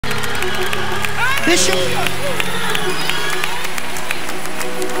Bishop,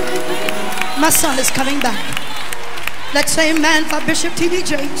 my son is coming back. Let's say amen for Bishop T.D.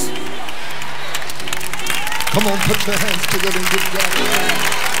 Jakes. Come on, put your hands together and give God.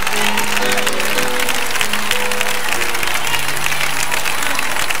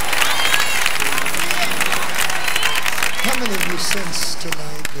 How many of you sense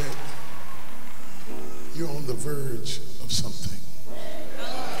tonight that you're on the verge of something?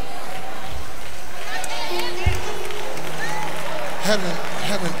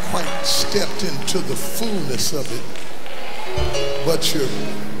 Haven't quite stepped into the fullness of it, but you're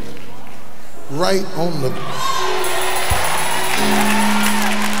right on the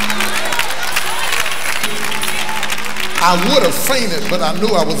I would have fainted, but I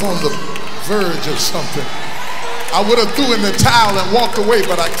knew I was on the verge of something. I would have threw in the towel and walked away,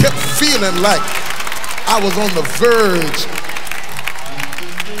 but I kept feeling like I was on the verge.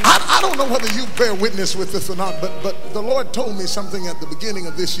 I don't know whether you bear witness with this or not, but the Lord told me something at the beginning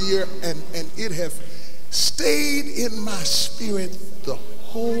of this year, and it has stayed in my spirit the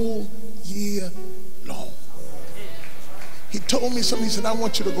whole year long. He told me something. He said, I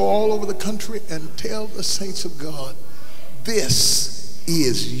want you to go all over the country and tell the saints of God, this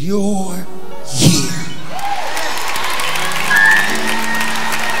is your year.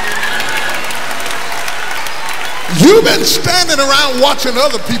 You've been standing around watching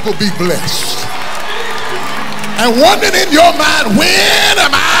other people be blessed and wondering in your mind, when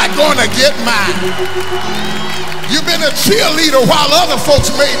am I going to get mine? You've been a cheerleader while other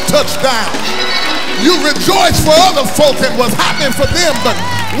folks made touchdowns. You rejoiced for other folk and was happening for them, but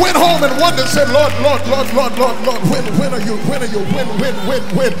went home and wondered, said, Lord, when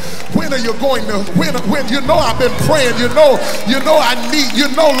are you going to, when, you know I've been praying, you know I need,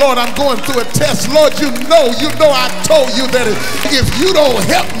 Lord, I'm going through a test. Lord, you know I told you that if you don't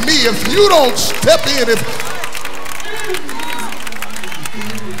help me, if you don't step in,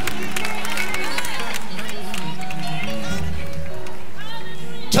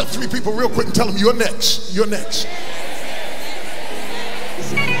 Tell 3 people real quick and tell them you're next. You're next.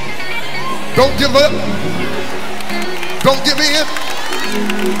 Don't give up. Don't give in.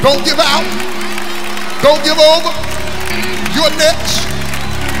 Don't give out. Don't give over. You're next.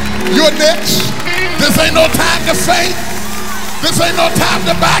 You're next. This ain't no time to faint. This ain't no time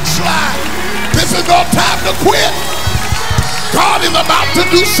to backslide. This is no time to quit. God is about to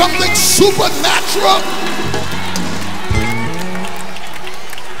do something supernatural.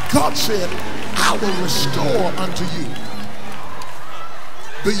 God said, I will restore unto you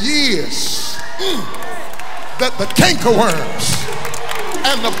the years that the cankerworms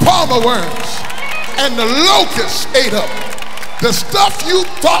and the palmer worms and the locusts ate up. The stuff you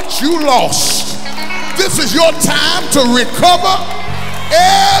thought you lost. This is your time to recover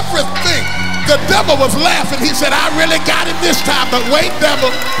everything. The devil was laughing. He said, I really got him this time. But wait,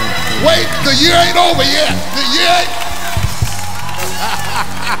 devil, wait, the year ain't over yet. The year ain't.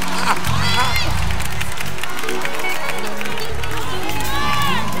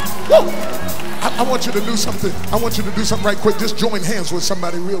 I want you to do something. I want you to do something right quick. Just join hands with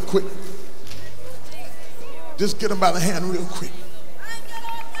somebody real quick. Just get them by the hand real quick.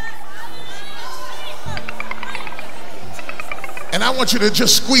 And I want you to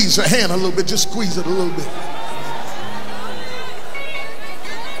just squeeze a hand a little bit. Just squeeze it a little bit.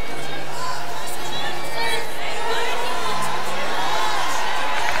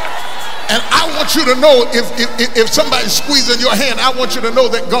 And I want you to know, if somebody's squeezing your hand, I want you to know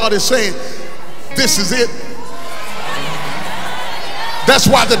that God is saying, this is it. That's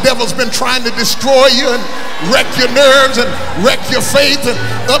why the devil's been trying to destroy you and wreck your nerves and wreck your faith and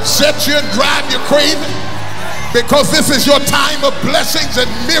upset you and drive you crazy. Because this is your time of blessings and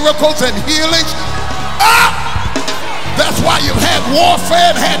miracles and healings. That's why you've had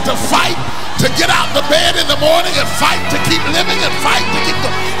warfare and had to fight to get out of the bed in the morning and fight to keep living and fight to keep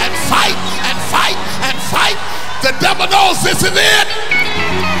and fight and fight and fight. The devil knows this is it.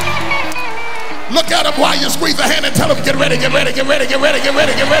 Look at him while you squeeze the hand and tell him, get ready, get ready, get ready, get ready, get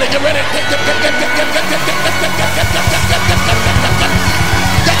ready, get ready, get ready.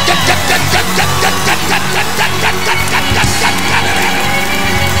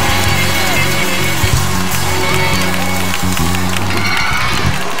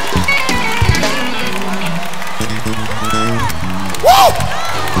 Woo!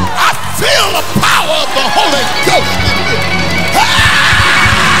 I feel the power of the Holy Ghost in here.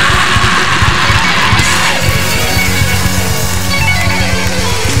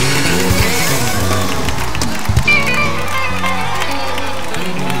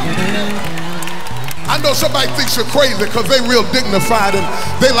 somebody thinks you're crazy because they real dignified and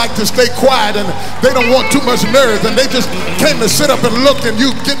they like to stay quiet and they don't want too much nerves and they just came to sit up and look and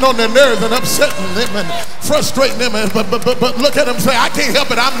you getting on their nerves and upsetting them and frustrating them. But look at them and say, I can't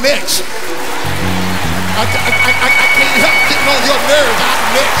help it, I'm next. I can't help getting on your nerves,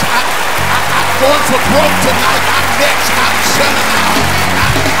 I'm next. I'm going for broke tonight, I'm next. I'm selling out.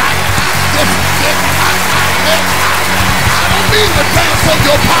 I'm next. I don't mean to dance on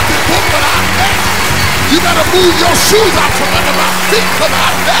your pocketbook, but I'm next. You better move your shoes out from under my feet because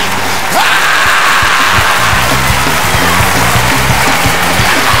I'm next.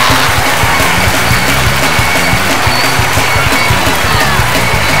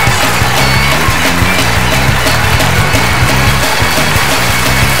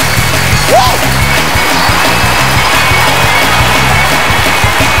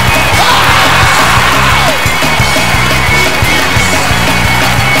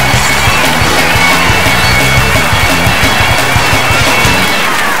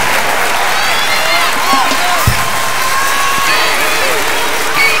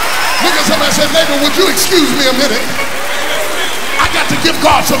 Somebody said, neighbor, would you excuse me a minute? I got to give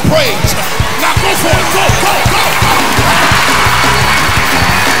God some praise. Now go for it. Go.